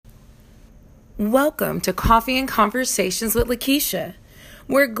Welcome to Coffee and Conversations with Lakeisha.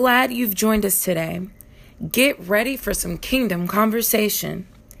 We're glad you've joined us today. Get ready for some kingdom conversation.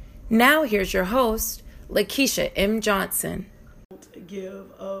 Now here's your host, Lakeisha M. Johnson. Don't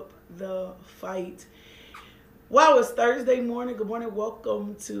give up the fight. Wow, it's Thursday morning. Good morning.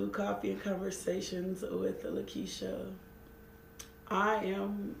 Welcome to Coffee and Conversations with Lakeisha. I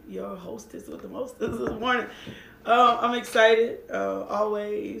am your hostess with the mostest this morning. I'm excited,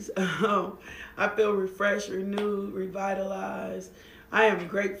 always. I feel refreshed, renewed, revitalized. I am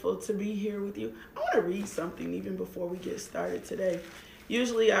grateful to be here with you. I want to read something even before we get started today.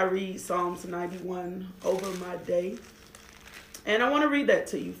 Usually I read Psalms 91 over my day. And I want to read that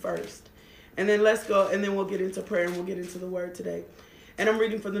to you first. And then let's go, and then we'll get into prayer and we'll get into the word today. And I'm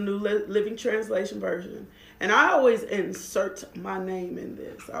reading from the New Living Translation version. And I always insert my name in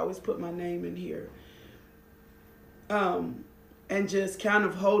this. I always put my name in here. And just kind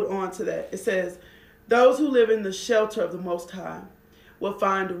of hold on to that. It says, those who live in the shelter of the Most High will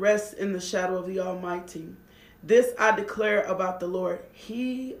find rest in the shadow of the Almighty. This I declare about the Lord.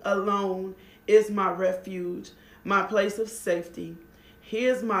 He alone is my refuge, my place of safety. He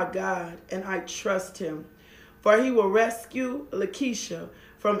is my God, and I trust him. For he will rescue Lakeisha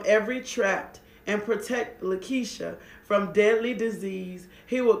from every trap and protect Lakeisha from deadly disease.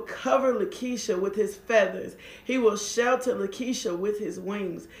 He will cover Lakeisha with his feathers. He will shelter Lakeisha with his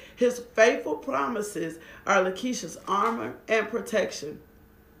wings. His faithful promises are Lakeisha's armor and protection.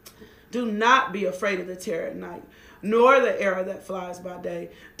 Do not be afraid of the terror at night, nor the arrow that flies by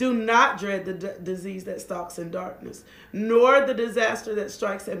day. Do not dread the disease that stalks in darkness, nor the disaster that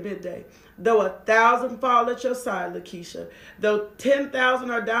strikes at midday. Though 1,000 fall at your side, Lakeisha, though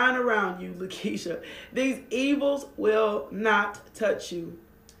 10,000 are dying around you, Lakeisha, these evils will not touch you.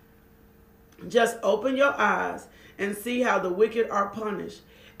 Just open your eyes and see how the wicked are punished.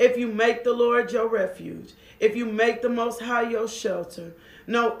 If you make the Lord your refuge, if you make the Most High your shelter,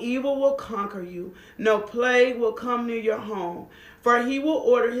 no evil will conquer you, no plague will come near your home. For he will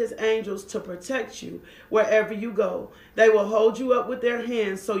order his angels to protect you wherever you go. They will hold you up with their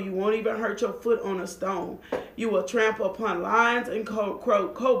hands so you won't even hurt your foot on a stone. You will trample upon lions and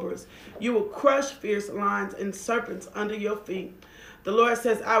cobras. You will crush fierce lions and serpents under your feet. The Lord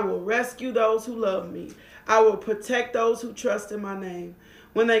says, I will rescue those who love me. I will protect those who trust in my name.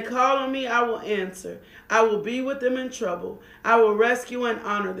 When they call on me, I will answer. I will be with them in trouble. I will rescue and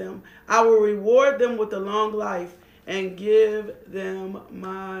honor them. I will reward them with a long life and give them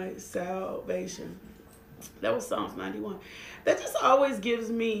my salvation. That was Psalms 91. That just always gives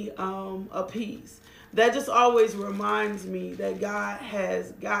me a peace. That just always reminds me that God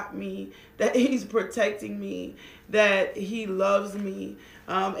has got me, that he's protecting me, that he loves me.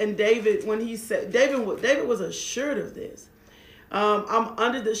 And David, when he said, David was assured of this. I'm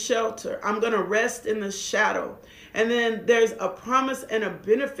under the shelter. I'm going to rest in the shadow. And then there's a promise and a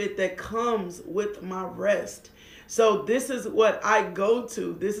benefit that comes with my rest. So this is what I go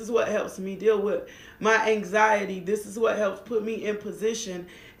to. This is what helps me deal with my anxiety. This is what helps put me in position,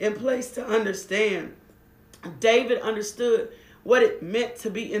 in place to understand. David understood what it meant to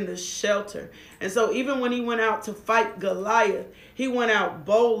be in the shelter. And so even when he went out to fight Goliath, he went out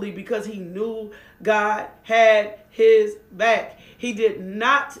boldly because he knew God had his back. He did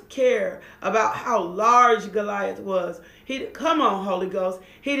not care about how large Goliath was. Come on, Holy Ghost.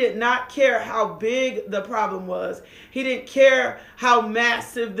 He did not care how big the problem was. He didn't care how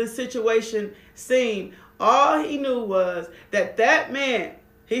massive the situation seemed. All he knew was that man,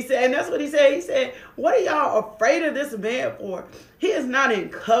 he said, and that's what he said. He said, what are y'all afraid of this man for? He is not in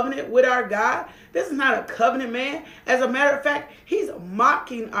covenant with our God. This is not a covenant man. As a matter of fact, he's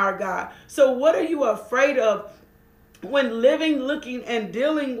mocking our God. So what are you afraid of when living, looking, and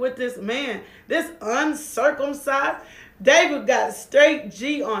dealing with this man, this uncircumcised? David got straight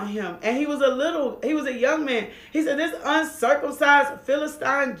G on him, and he was a young man. He said, this uncircumcised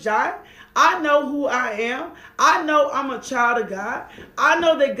Philistine giant, I know who I am. I know I'm a child of God. I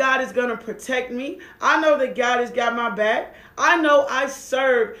know that God is going to protect me. I know that God has got my back. I know I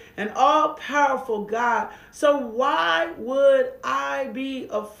serve an all-powerful God. So why would I be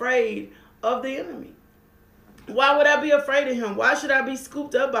afraid of the enemy? Why would I be afraid of him? Why should I be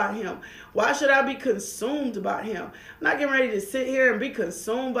scooped up by him? Why should I be consumed by him? I'm not getting ready to sit here and be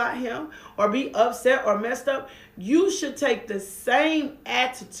consumed by him or be upset or messed up. You should take the same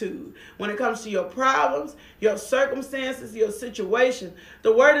attitude when it comes to your problems, your circumstances, your situation.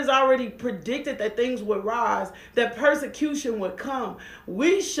 The word has already predicted that things would rise, that persecution would come.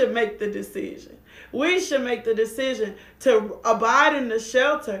 We should make the decision. We should make the decision to abide in the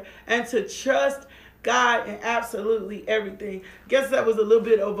shelter and to trust God in absolutely everything. Guess that was a little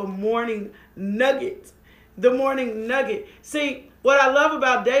bit of a morning nugget. The morning nugget. See, what I love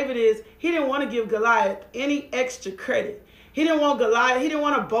about David is he didn't want to give Goliath any extra credit. He didn't want Goliath. He didn't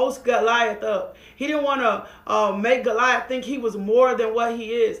want to boast Goliath up. He didn't want to make Goliath think he was more than what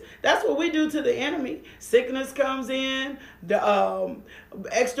he is. That's what we do to the enemy. Sickness comes in, the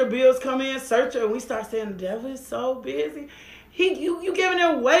extra bills come in, search, and we start saying the devil is so busy. You giving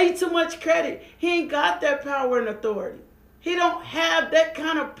him way too much credit. He ain't got that power and authority. He don't have that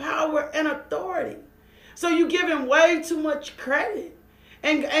kind of power and authority. So you give him way too much credit.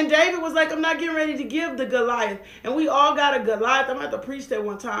 And David was like, I'm not getting ready to give the Goliath. And we all got a Goliath. I'm going to have to preach that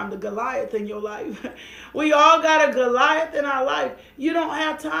one time, the Goliath in your life. We all got a Goliath in our life. You don't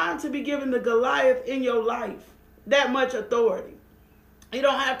have time to be giving the Goliath in your life that much authority. You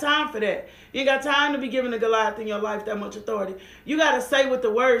don't have time for that. You ain't got time to be giving the Goliath in your life that much authority. You got to say what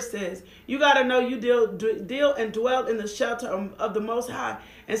the word says. You got to know you deal and dwell in the shelter of the Most High.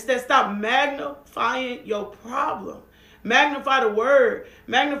 Instead, stop magnifying your problem. Magnify the word.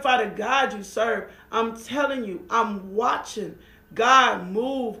 Magnify the God you serve. I'm telling you, I'm watching God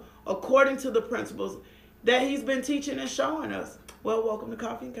move according to the principles that he's been teaching and showing us. Well, welcome to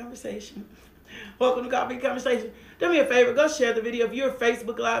Coffee and Conversation. Welcome to Coffee and Conversation. Do me a favor. Go share the video. If you're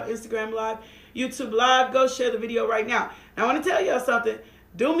Facebook Live, Instagram Live, YouTube Live, go share the video right now. Now, I want to tell y'all something.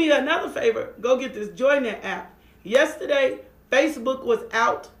 Do me another favor. Go get this JoyNet app. Yesterday, Facebook was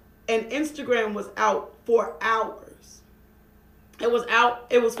out and Instagram was out for hours. It was out.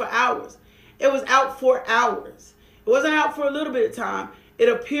 It was for hours. It was out for hours. It wasn't out for a little bit of time. It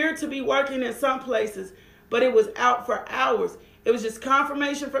appeared to be working in some places, but it was out for hours. It was just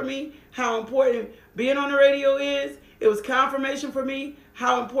confirmation for me how important being on the radio is. It was confirmation for me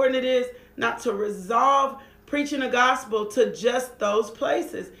how important it is not to resolve preaching the gospel to just those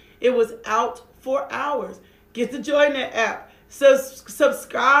places. It was out for hours. Get the JoyNet app.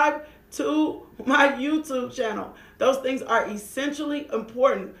 Subscribe to my YouTube channel. Those things are essentially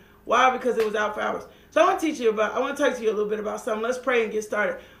important. Why? Because it was out for hours. So I want to talk to you a little bit about something. Let's pray and get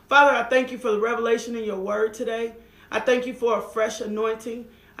started. Father, I thank you for the revelation in your word today. I thank you for a fresh anointing.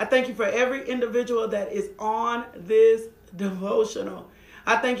 I thank you for every individual that is on this devotional.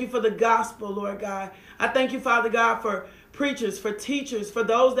 I thank you for the gospel, Lord God. I thank you, Father God, for preachers, for teachers, for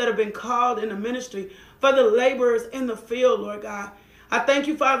those that have been called in the ministry, for the laborers in the field, Lord God. I thank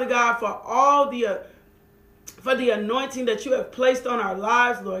you, Father God, for all for the anointing that you have placed on our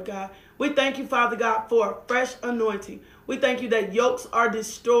lives, Lord God. We thank you, Father God, for a fresh anointing. We thank you that yokes are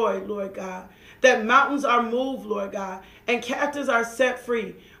destroyed, Lord God, that mountains are moved, Lord God, and captives are set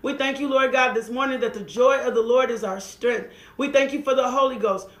free. We thank you, Lord God, this morning that the joy of the Lord is our strength. We thank you for the Holy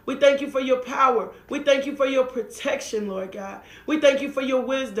Ghost. We thank you for your power. We thank you for your protection, Lord God. We thank you for your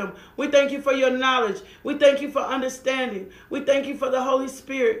wisdom. We thank you for your knowledge. We thank you for understanding. We thank you for the Holy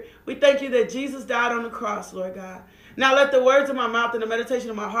Spirit. We thank you that Jesus died on the cross, Lord God. Now let the words of my mouth and the meditation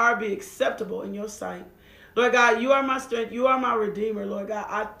of my heart be acceptable in your sight. Lord God, you are my strength. You are my redeemer, Lord God.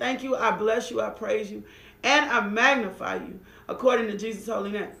 I thank you. I bless you. I praise you. And I magnify you according to Jesus'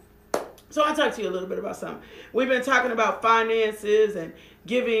 holy name. So I talk to you a little bit about something. We've been talking about finances and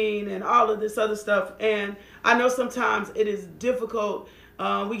giving and all of this other stuff. And I know sometimes it is difficult.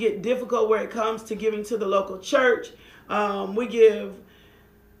 We get difficult where it comes to giving to the local church. We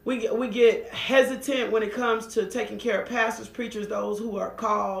get hesitant when it comes to taking care of pastors, preachers, those who are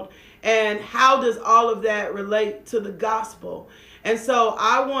called. And how does all of that relate to the gospel? And so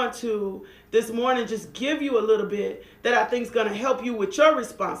I want to this morning just give you a little bit that I think is going to help you with your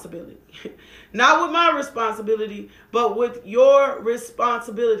responsibility. Not with my responsibility, but with your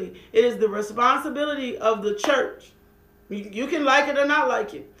responsibility. It is the responsibility of the church. You can like it or not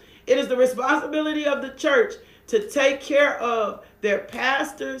like it. It is the responsibility of the church to take care of their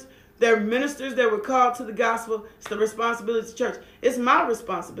pastors, their ministers that were called to the gospel. It's the responsibility of the church. It's my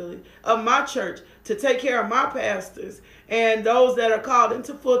responsibility of my church to take care of my pastors and those that are called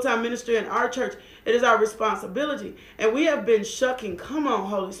into full-time ministry in our church. It is our responsibility. And we have been shucking. Come on,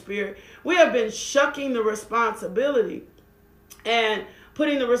 Holy Spirit. We have been shucking the responsibility and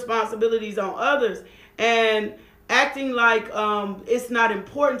putting the responsibilities on others and acting like it's not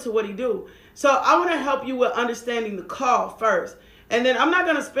important to what he do. So I want to help you with understanding the call first. And then I'm not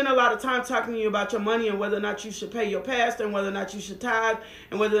going to spend a lot of time talking to you about your money and whether or not you should pay your pastor and whether or not you should tithe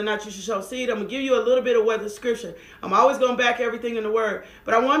and whether or not you should sow seed. I'm going to give you a little bit of what the scripture. I'm always going to back everything in the word.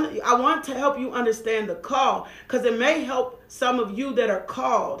 But I want to help you understand the call because it may help some of you that are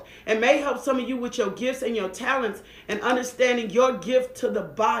called. It may help some of you with your gifts and your talents and understanding your gift to the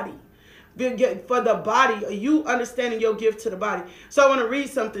body. For the body, you understanding your gift to the body. So I want to read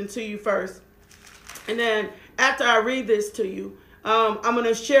something to you first. And then after I read this to you, I'm going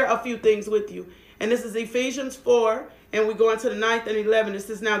to share a few things with you. And this is Ephesians 4, and we go into the 9th and 11th. It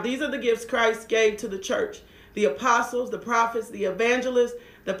says, now these are the gifts Christ gave to the church: the apostles, the prophets, the evangelists,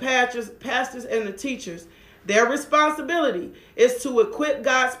 the pastors, and the teachers. Their responsibility is to equip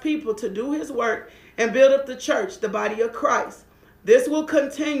God's people to do his work and build up the church, the body of Christ. This will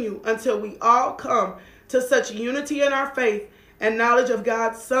continue until we all come to such unity in our faith and knowledge of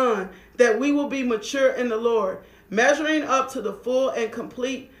God's Son that we will be mature in the Lord, measuring up to the full and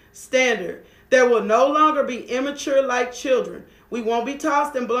complete standard. There will no longer be immature like children. We won't be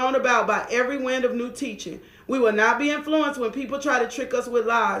tossed and blown about by every wind of new teaching. We will not be influenced when people try to trick us with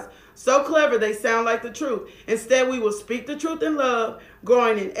lies so clever they sound like the truth. Instead, we will speak the truth in love,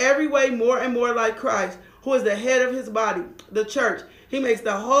 growing in every way more and more like Christ, who is the head of his body, the church. He makes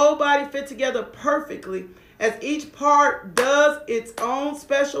the whole body fit together perfectly. As each part does its own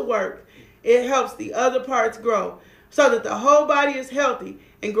special work, it helps the other parts grow so that the whole body is healthy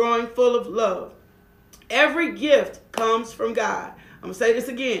and growing full of love. Every gift comes from God. I'm going to say this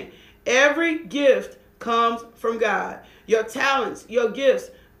again. Every gift comes from God. Your talents, your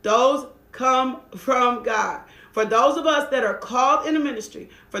gifts, those come from God. For those of us that are called in the ministry,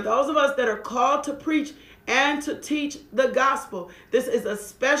 for those of us that are called to preach and to teach the gospel, this is a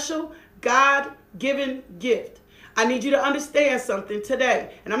special God-given gift. I need you to understand something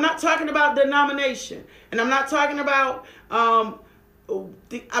today. And I'm not talking about denomination. And I'm not talking about, I'm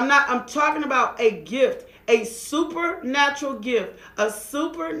talking about a gift. A supernatural gift, a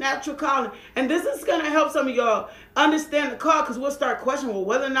supernatural calling. And this is going to help some of y'all understand the call, because we'll start questioning, well,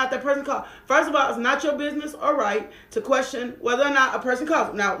 whether or not that person called. First of all, it's not your business or right to question whether or not a person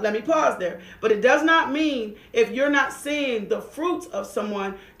calls. Now, let me pause there. But it does not mean if you're not seeing the fruits of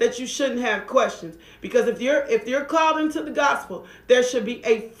someone that you shouldn't have questions. Because if you're called into the gospel, there should be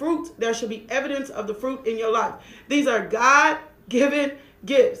a fruit. There should be evidence of the fruit in your life. These are God-given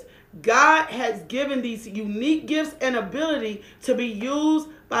gifts. God has given these unique gifts and ability to be used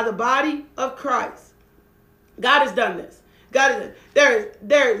by the body of Christ. God has done this.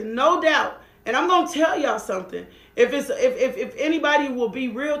 There is no doubt, and I'm going to tell y'all something. If anybody will be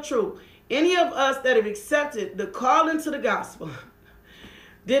real true, any of us that have accepted the call into the gospel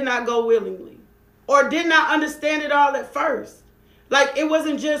did not go willingly or did not understand it all at first. Like, it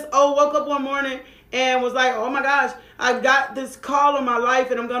wasn't just, woke up one morning and was like, oh my gosh, I've got this call in my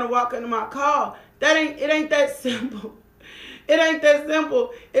life and I'm going to walk into my call. It ain't that simple. It ain't that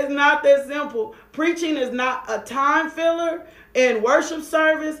simple. It's not that simple. Preaching is not a time filler in worship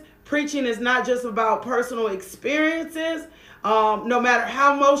service. Preaching is not just about personal experiences. No matter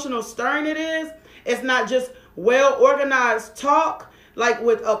how emotional stirring it is, it's not just well-organized talk like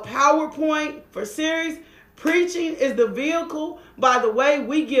with a PowerPoint for series. Preaching is the vehicle by the way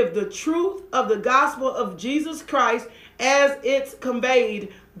we give the truth of the gospel of Jesus Christ as it's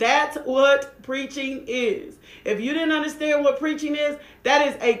conveyed. That's what preaching is. If you didn't understand what preaching is, that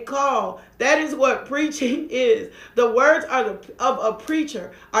is a call. That is what preaching is. The words of a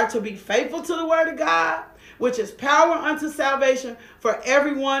preacher are to be faithful to the word of God, which is power unto salvation for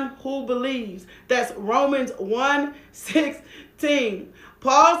everyone who believes. That's Romans 1:16.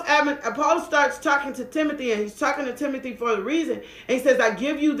 Paul starts talking to Timothy, and he's talking to Timothy for a reason. And he says, I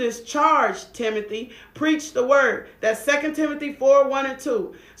give you this charge, Timothy. Preach the word. That's 2 Timothy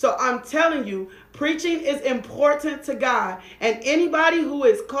 4:1-2. So I'm telling you, preaching is important to God. And anybody who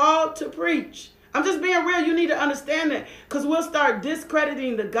is called to preach, I'm just being real. You need to understand that, because we'll start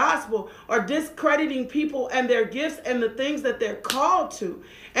discrediting the gospel or discrediting people and their gifts and the things that they're called to.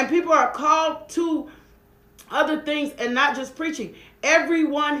 And people are called to other things and not just preaching.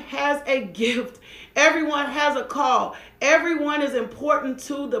 Everyone has a gift. Everyone has a call. Everyone is important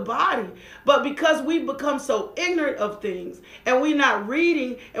to the body. But because we've become so ignorant of things and we're not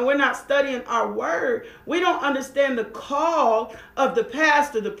reading and we're not studying our word, we don't understand the call of the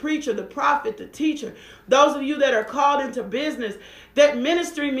pastor, the preacher, the prophet, the teacher. Those of you that are called into business, that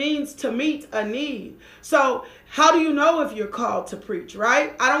ministry means to meet a need. So how do you know if you're called to preach,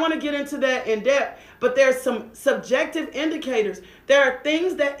 right? I don't want to get into that in depth, but there's some subjective indicators. There are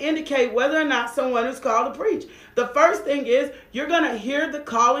things that indicate whether or not someone is called to preach. The first thing is you're going to hear the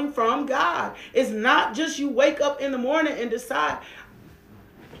calling from God. It's not just you wake up in the morning and decide,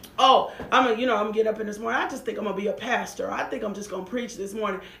 I'm gonna get up in this morning. I just think I'm gonna be a pastor. I think I'm just gonna preach this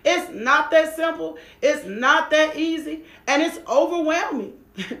morning. It's not that simple. It's not that easy, and it's overwhelming.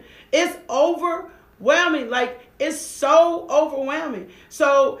 It's overwhelming. Like, it's so overwhelming.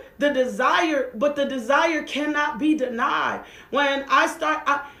 So the desire cannot be denied. When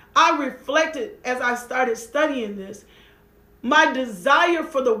I reflected as I started studying this. my desire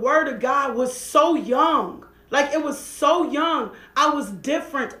for the word of God was so young. Like, it was so young. I was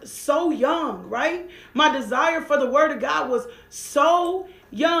different so young, right? My desire for the word of God was so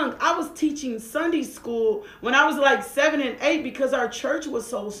young. I was teaching Sunday school when I was like 7 and 8 because our church was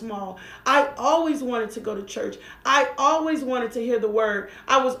so small. I always wanted to go to church. I always wanted to hear the word.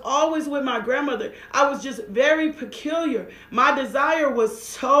 I was always with my grandmother. I was just very peculiar. My desire was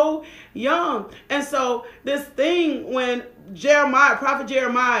so young. And so this thing when prophet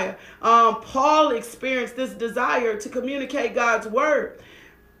Jeremiah, Paul experienced this desire to communicate God's word.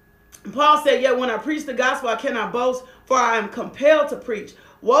 Paul said, yet when I preach the gospel, I cannot boast, for I am compelled to preach.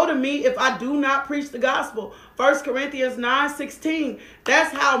 Woe to me if I do not preach the gospel. 1 Corinthians 9:16.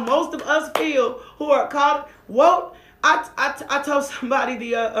 That's how most of us feel who are called. Woe. I told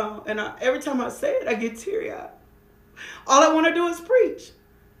somebody every time I say it, I get teary-eyed. All I want to do is preach.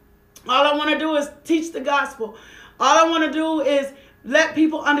 All I want to do is teach the gospel. All I want to do is let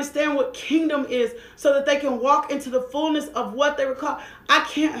people understand what kingdom is so that they can walk into the fullness of what they were called. I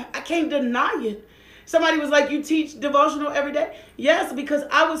can't deny it. Somebody was like, you teach devotional every day? Yes, because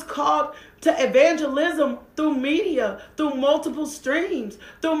I was called to evangelism through media, through multiple streams,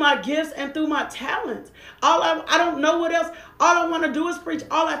 through my gifts and through my talents. I don't know what else. All I want to do is preach.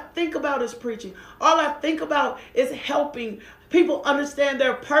 All I think about is preaching. All I think about is helping people understand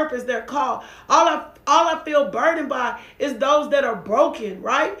their purpose, their call. All I feel burdened by is those that are broken,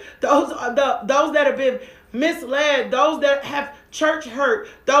 right? Those that have been misled, those that have church hurt,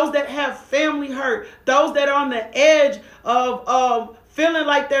 those that have family hurt, those that are on the edge of feeling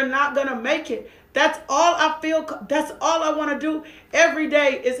like they're not going to make it. That's all I feel. That's all I want to do every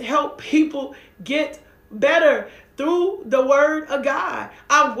day is help people get better through the word of God.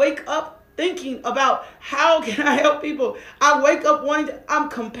 I wake up thinking about how can I help people. I wake up I'm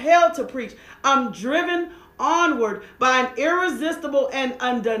compelled to preach. I'm driven onward by an irresistible and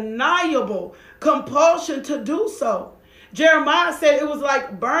undeniable compulsion to do so. Jeremiah said it was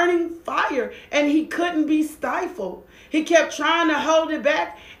like burning fire and he couldn't be stifled. He kept trying to hold it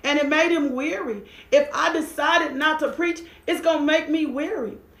back and it made him weary. If I decided not to preach, it's going to make me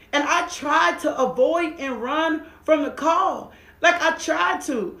weary. And I tried to avoid and run from the call. Like I tried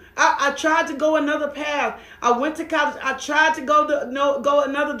to. I tried to go another path. I went to college. I tried to go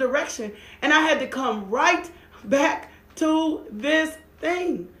another direction. And I had to come right back to this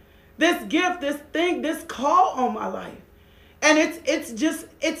thing. This gift, this thing, this call on my life. And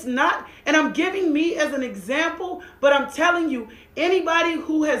it's not, and I'm giving me as an example, but I'm telling you, anybody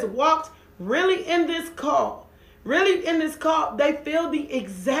who has walked really in this call, they feel the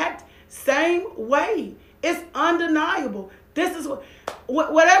exact same way. It's undeniable. This is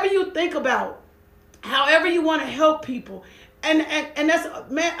whatever you think about, however you want to help people. And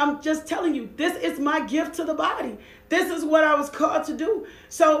that's, man, I'm just telling you, this is my gift to the body. This is what I was called to do.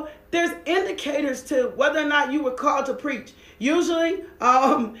 So there's indicators to whether or not you were called to preach. Usually,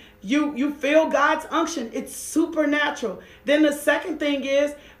 you feel God's unction. It's supernatural. Then the second thing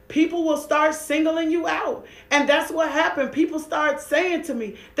is people will start singling you out. And that's what happened. People start saying to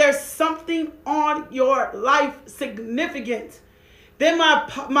me, there's something on your life significant. Then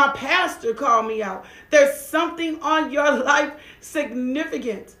my pastor called me out. There's something on your life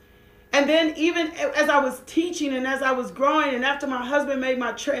significant. And then even as I was teaching and as I was growing and after my husband made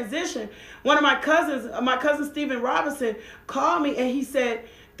my transition, one of my cousin Stephen Robinson, called me and he said,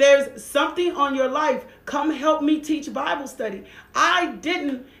 there's something on your life. Come help me teach Bible study. I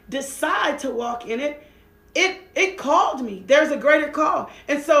didn't decide to walk in it. It called me. There's a greater call.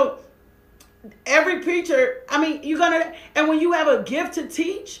 And so every preacher, and when you have a gift to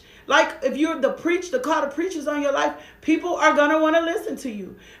teach, like if you're the call to preachers on your life, people are going to want to listen to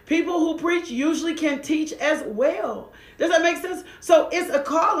you. People who preach usually can teach as well. Does that make sense? So it's a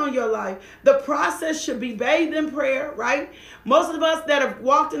call on your life. The process should be bathed in prayer, right? Most of us that have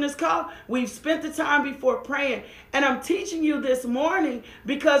walked in this call, we've spent the time before praying. And I'm teaching you this morning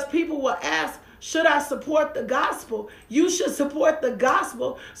because people will ask, should I support the gospel? You should support the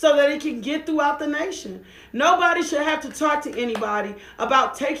gospel so that it can get throughout the nation. Nobody should have to talk to anybody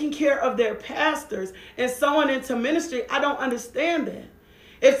about taking care of their pastors and sowing into ministry. I don't understand that.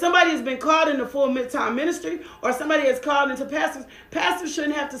 If somebody has been called into full midtime ministry or somebody has called into pastors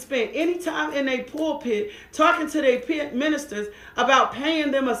shouldn't have to spend any time in a pulpit talking to their ministers about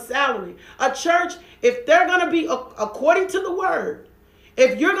paying them a salary. A church, if they're going to be according to the word,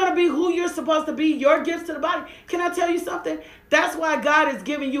 if you're going to be who you're supposed to be, your gifts to the body, can I tell you something? That's why God is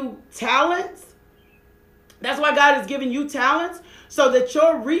giving you talents. That's why God is giving you talents so that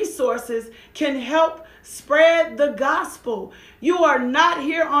your resources can help Spread the gospel. You are not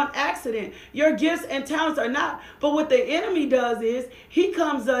here on accident. Your gifts and talents are not. But what the enemy does is he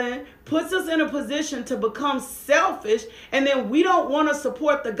comes in, puts us in a position to become selfish, and then we don't want to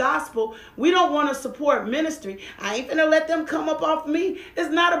support the gospel. We don't want to support ministry. I ain't gonna let them come up off of me.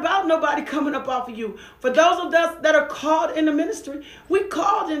 It's not about nobody coming up off of you. For those of us that are called in the ministry, we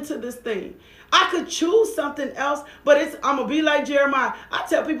called into this thing. I could choose something else, but I'm going to be like Jeremiah. I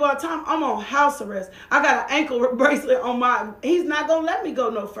tell people all the time, I'm on house arrest. I got an ankle bracelet on he's not going to let me go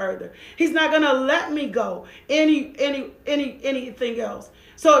no further. He's not going to let me go anything else.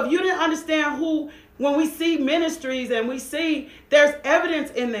 So if you didn't understand when we see ministries and we see there's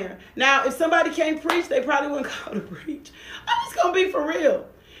evidence in there. Now, if somebody can't preach, they probably wouldn't call to preach. I'm just going to be for real.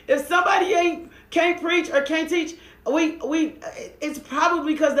 If somebody can't preach or can't teach, it's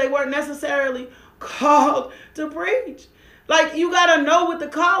probably because they weren't necessarily called to preach. Like, you got to know what the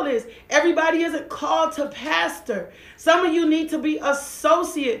call is. Everybody isn't called to pastor. Some of you need to be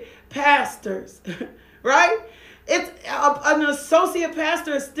associate pastors, right? An associate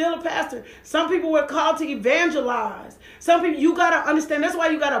pastor is still a pastor. Some people were called to evangelize. Some people, you got to understand. That's why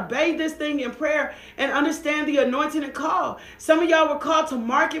you got to bathe this thing in prayer and understand the anointing and call. Some of y'all were called to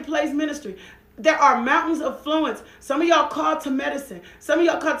marketplace ministry. There are mountains of influence. Some of y'all called to medicine. Some of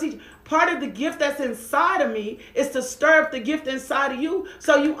y'all called to teach. Part of the gift that's inside of me is to stir up the gift inside of you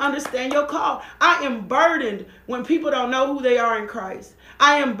so you understand your call. I am burdened when people don't know who they are in Christ.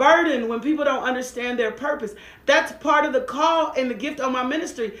 I am burdened when people don't understand their purpose. That's part of the call and the gift of my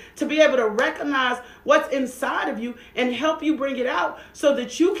ministry, to be able to recognize what's inside of you and help you bring it out so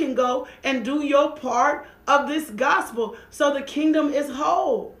that you can go and do your part of this gospel so the kingdom is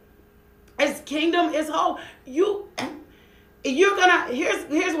whole. His kingdom is whole. You're gonna,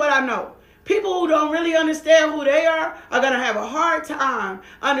 here's what I know. People who don't really understand who they are gonna have a hard time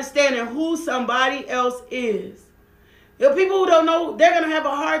understanding who somebody else is. The people who don't know, they're gonna have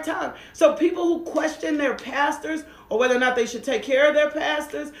a hard time. So people who question their pastors, or whether or not they should take care of their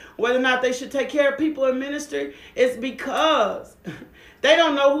pastors, whether or not they should take care of people in ministry, it's because they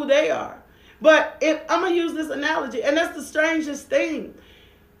don't know who they are. But I'm gonna use this analogy, and that's the strangest thing.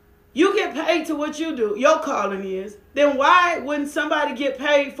 You get paid to what you do, your calling is, then why wouldn't somebody get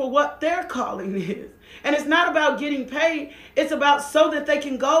paid for what their calling is? And it's not about getting paid. It's about so that they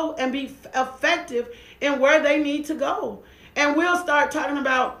can go and be effective in where they need to go. And we'll start talking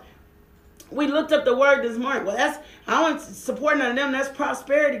about, we looked up the word this morning. Well, I don't support none of them. That's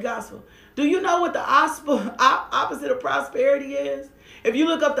prosperity gospel. Do you know what the opposite of prosperity is? If you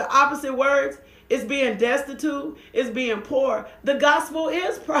look up the opposite words, it's being destitute, it's being poor. The gospel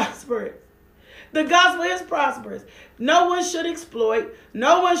is prosperous. The gospel is prosperous. No one should exploit.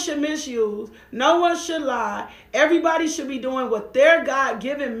 No one should misuse. No one should lie. Everybody should be doing what their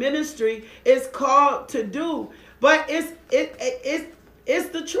God-given ministry is called to do. But it's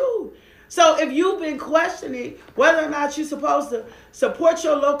the truth. So if you've been questioning whether or not you're supposed to support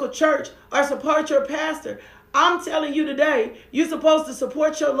your local church or support your pastor, I'm telling you today, you're supposed to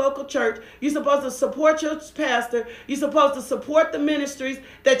support your local church. You're supposed to support your pastor. You're supposed to support the ministries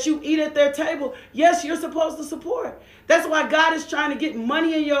that you eat at their table. Yes, you're supposed to support. That's why God is trying to get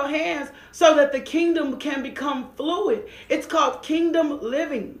money in your hands so that the kingdom can become fluid. It's called kingdom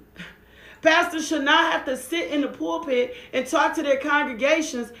living. Pastors should not have to sit in the pulpit and talk to their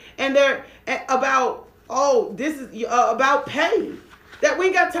congregations and they're about pay. That we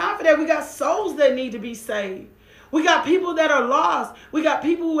ain't got time for that. We got souls that need to be saved. We got people that are lost. We got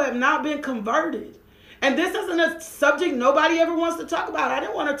people who have not been converted. And this isn't a subject nobody ever wants to talk about. I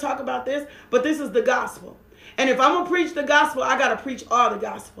didn't want to talk about this, but this is the gospel. And if I'm going to preach the gospel, I got to preach all the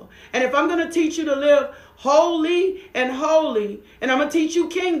gospel. And if I'm going to teach you to live holy, and I'm going to teach you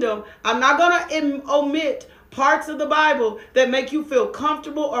kingdom, I'm not going to omit parts of the Bible that make you feel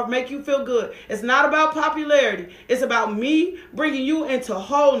comfortable or make you feel good. It's not about popularity. It's about me bringing you into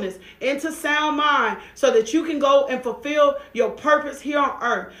wholeness, into sound mind, so that you can go and fulfill your purpose here on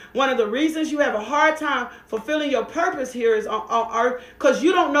earth. One of the reasons you have a hard time fulfilling your purpose here is on earth because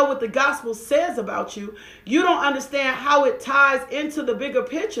you don't know what the gospel says about you. You don't understand how it ties into the bigger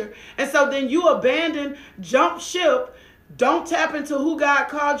picture. And so then you abandon, jump ship, don't tap into who God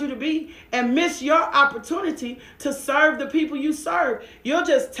called you to be, and miss your opportunity to serve the people you serve. You'll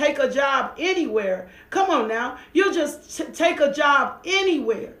just take a job anywhere. Come on now. You'll just take a job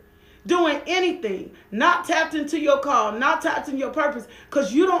anywhere, doing anything, not tapped into your call, not tapped into your purpose,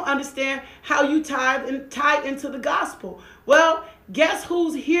 because you don't understand how you tie into the gospel. Well, guess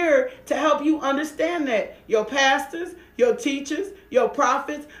who's here to help you understand that? Your pastors, your teachers, your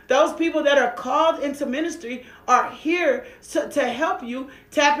prophets, those people that are called into ministry are here to help you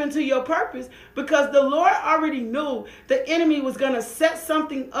tap into your purpose, because the Lord already knew the enemy was going to set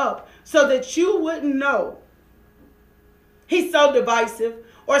something up so that you wouldn't know. He's so divisive,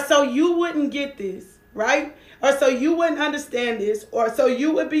 or so you wouldn't get this, right? Or so you wouldn't understand this, or so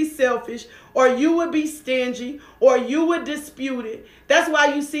you would be selfish, or you would be stingy, or you would dispute it. That's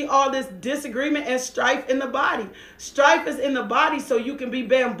why you see all this disagreement and strife in the body. Strife is in the body so you can be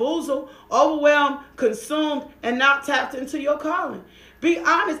bamboozled, overwhelmed, consumed, and not tapped into your calling. Be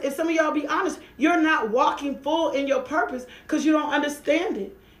honest. If some of y'all be honest, you're not walking full in your purpose because you don't understand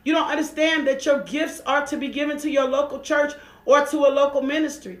it. You don't understand that your gifts are to be given to your local church or to a local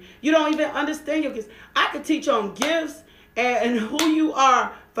ministry. You don't even understand your gifts. I could teach on gifts and who you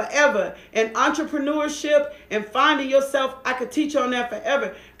are forever, and entrepreneurship and finding yourself. I could teach on that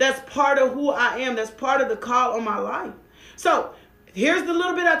forever. That's part of who I am. That's part of the call on my life. So here's the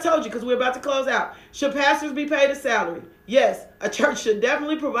little bit I told you, because we're about to close out. Should pastors be paid a salary? Yes, a church should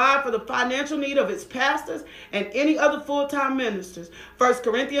definitely provide for the financial need of its pastors and any other full-time ministers. 1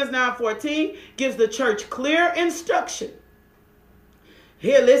 Corinthians 9:14 gives the church clear instruction.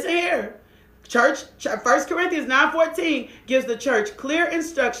 Here, listen here. 1 Corinthians 9:14 gives the church clear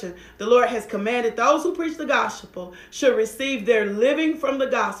instruction. The Lord has commanded those who preach the gospel should receive their living from the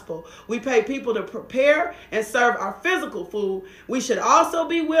gospel. We pay people to prepare and serve our physical food. We should also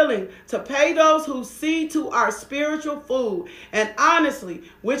be willing to pay those who see to our spiritual food. And honestly,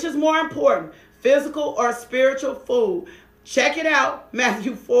 which is more important, physical or spiritual food? Check it out.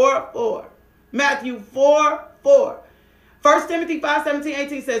 Matthew 4:4. Matthew 4:4. 1 Timothy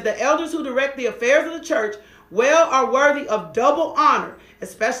 5:17-18 says, the elders who direct the affairs of the church are worthy of double honor,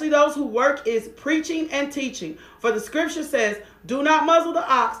 especially those who work is preaching and teaching. For the scripture says, do not muzzle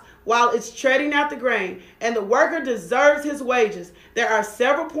the ox while it's treading out the grain, and the worker deserves his wages. There are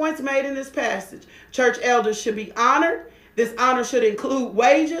several points made in this passage. Church elders should be honored. This honor should include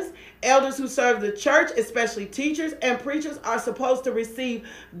wages. Elders who serve the church, especially teachers and preachers, are supposed to receive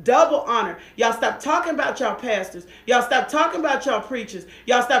double honor. Y'all stop talking about y'all pastors. Y'all stop talking about y'all preachers.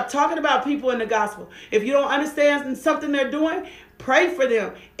 Y'all stop talking about people in the gospel. If you don't understand something they're doing, pray for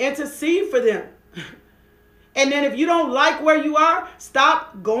them. Intercede for them. And then if you don't like where you are,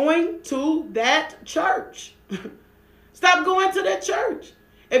 stop going to that church. Stop going to that church.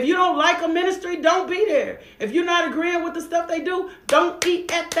 If you don't like a ministry, don't be there. If you're not agreeing with the stuff they do, don't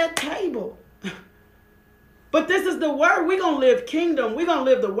eat at that table. But this is the word. We're going to live kingdom. We're going to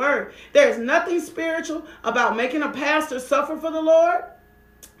live the word. There's nothing spiritual about making a pastor suffer for the Lord.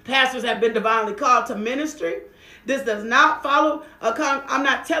 Pastors have been divinely called to ministry. This does not follow I'm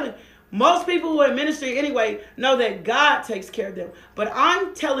not telling. Most people who are in ministry anyway know that God takes care of them. But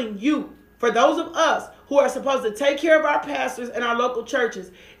I'm telling you, for those of us who are supposed to take care of our pastors and our local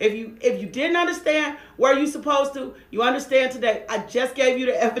churches, if you didn't understand where you're supposed to, you understand today. I just gave you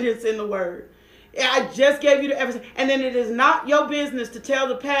the evidence in the word. I just gave you the evidence. And then it is not your business to tell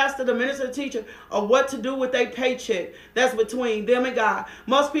the pastor, the minister, the teacher, or what to do with their paycheck. That's between them and God.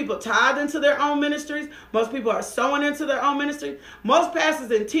 Most people tithe into their own ministries. Most people are sowing into their own ministry. Most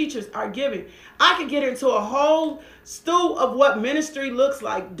pastors and teachers are giving. I could get into a whole stew of what ministry looks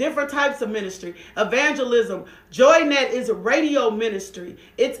like. Different types of ministry. Evangelism. JoyNet is a radio ministry.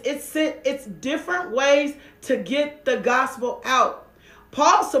 It's different ways to get the gospel out.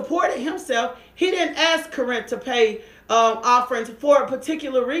 Paul supported himself. He didn't ask Corinth to pay offerings for a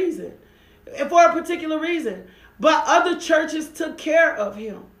particular reason. But other churches took care of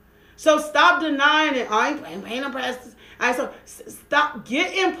him. So stop denying it. I ain't paying no pastors. So stop.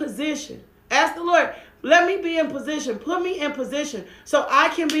 Get in position. Ask the Lord, let me be in position. Put me in position so I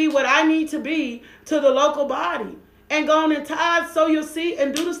can be what I need to be to the local body. And go on and tithe, sow your seed,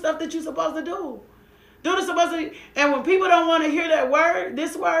 and do the stuff that you're supposed to do. And when people don't want to hear that word,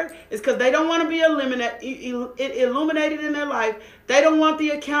 this word, it's because they don't want to be illuminated in their life. They don't want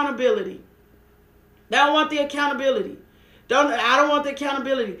the accountability. I don't want the accountability.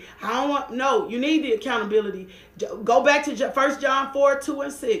 No, you need the accountability. Go back to 1 John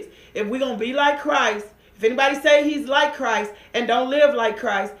 4:2-6. If we're going to be like Christ, if anybody say he's like Christ and don't live like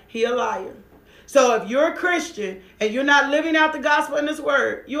Christ, he a liar. So if you're a Christian and you're not living out the gospel in this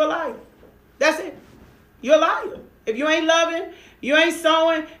word, you're a liar. That's it. You're a liar. If you ain't loving, you ain't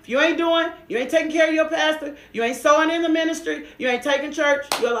sowing, if you ain't doing, you ain't taking care of your pastor, you ain't sowing in the ministry, you ain't taking church,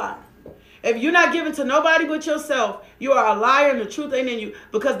 you're a liar. If you're not giving to nobody but yourself, you are a liar and the truth ain't in you,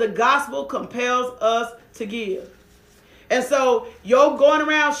 because the gospel compels us to give. And so you're going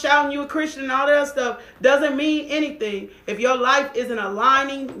around shouting you a Christian and all that stuff doesn't mean anything if your life isn't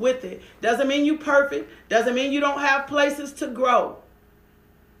aligning with it. Doesn't mean you perfect. Doesn't mean you don't have places to grow.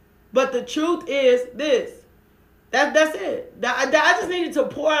 But the truth is this. That's it. I just needed to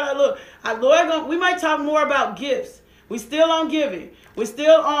pour out a little. Lord, we might talk more about gifts. We still on giving. We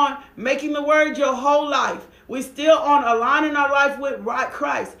still on making the word your whole life. We still on aligning our life with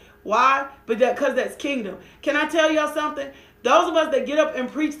Christ. Why? Because that's kingdom. Can I tell y'all something? Those of us that get up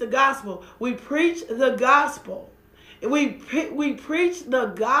and preach the gospel, we preach the gospel. We preach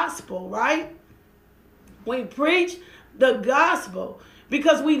the gospel, right? We preach the gospel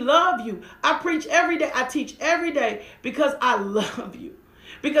because we love you. I preach every day. I teach every day because I love you.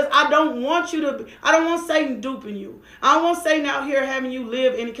 Because I don't want Satan duping you. I don't want Satan out here having you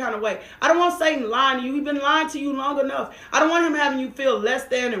live any kind of way. I don't want Satan lying to you. He's been lying to you long enough. I don't want him having you feel less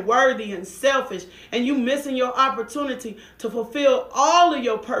than and worthy and selfish and you missing your opportunity to fulfill all of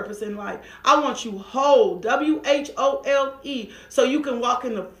your purpose in life. I want you whole, WHOLE, so you can walk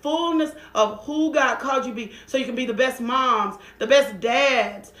in the fullness of who God called you to be. So you can be the best moms, the best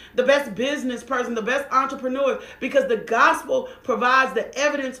dads, the best business person, the best entrepreneurs, because the gospel provides the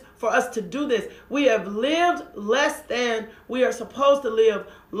evidence for us to do this. We have lived less than we are supposed to live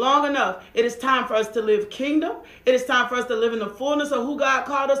long enough. It is time for us to live kingdom. It is time for us to live in the fullness of who God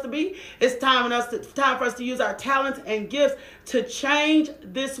called us to be. It's time for us to use our talents and gifts to change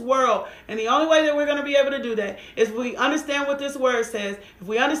this world. And the only way that we're going to be able to do that is if we understand what this word says, if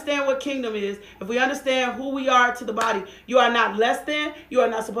we understand what kingdom is, if we understand who we are to the body. You are not less than. You are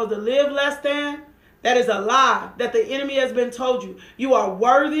not supposed to live less than. That is a lie that the enemy has been told you. You are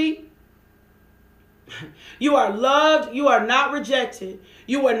worthy. You are loved. You are not rejected.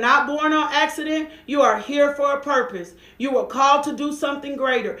 You were not born on accident. You are here for a purpose. You were called to do something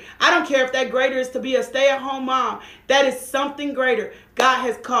greater. I don't care if that greater is to be a stay-at-home mom. That is something greater. God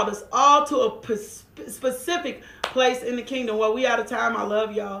has called us all to a specific place in the kingdom. Well, we out of time. I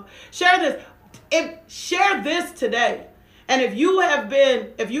love y'all. Share this. Share this today. And if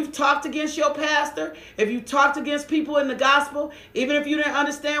you've talked against your pastor, if you talked against people in the gospel, even if you didn't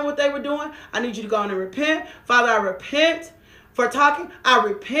understand what they were doing, I need you to go on and repent. Father, I repent for talking. I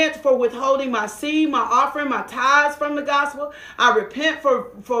repent for withholding my seed, my offering, my tithes from the gospel. I repent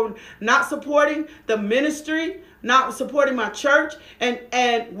for not supporting the ministry, not supporting my church. And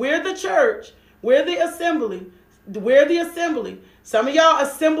we're the church. We're the assembly. We're the assembly. Some of y'all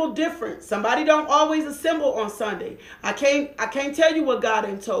assemble different. Somebody don't always assemble on Sunday. I can't tell you what God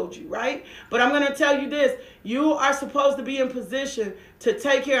ain't told you, right? But I'm going to tell you this. You are supposed to be in position to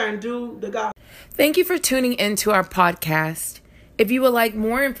take care and do the gospel. Thank you for tuning into our podcast. If you would like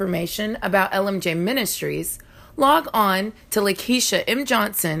more information about LMJ Ministries, log on to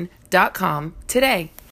LakeishaMJohnson.com today.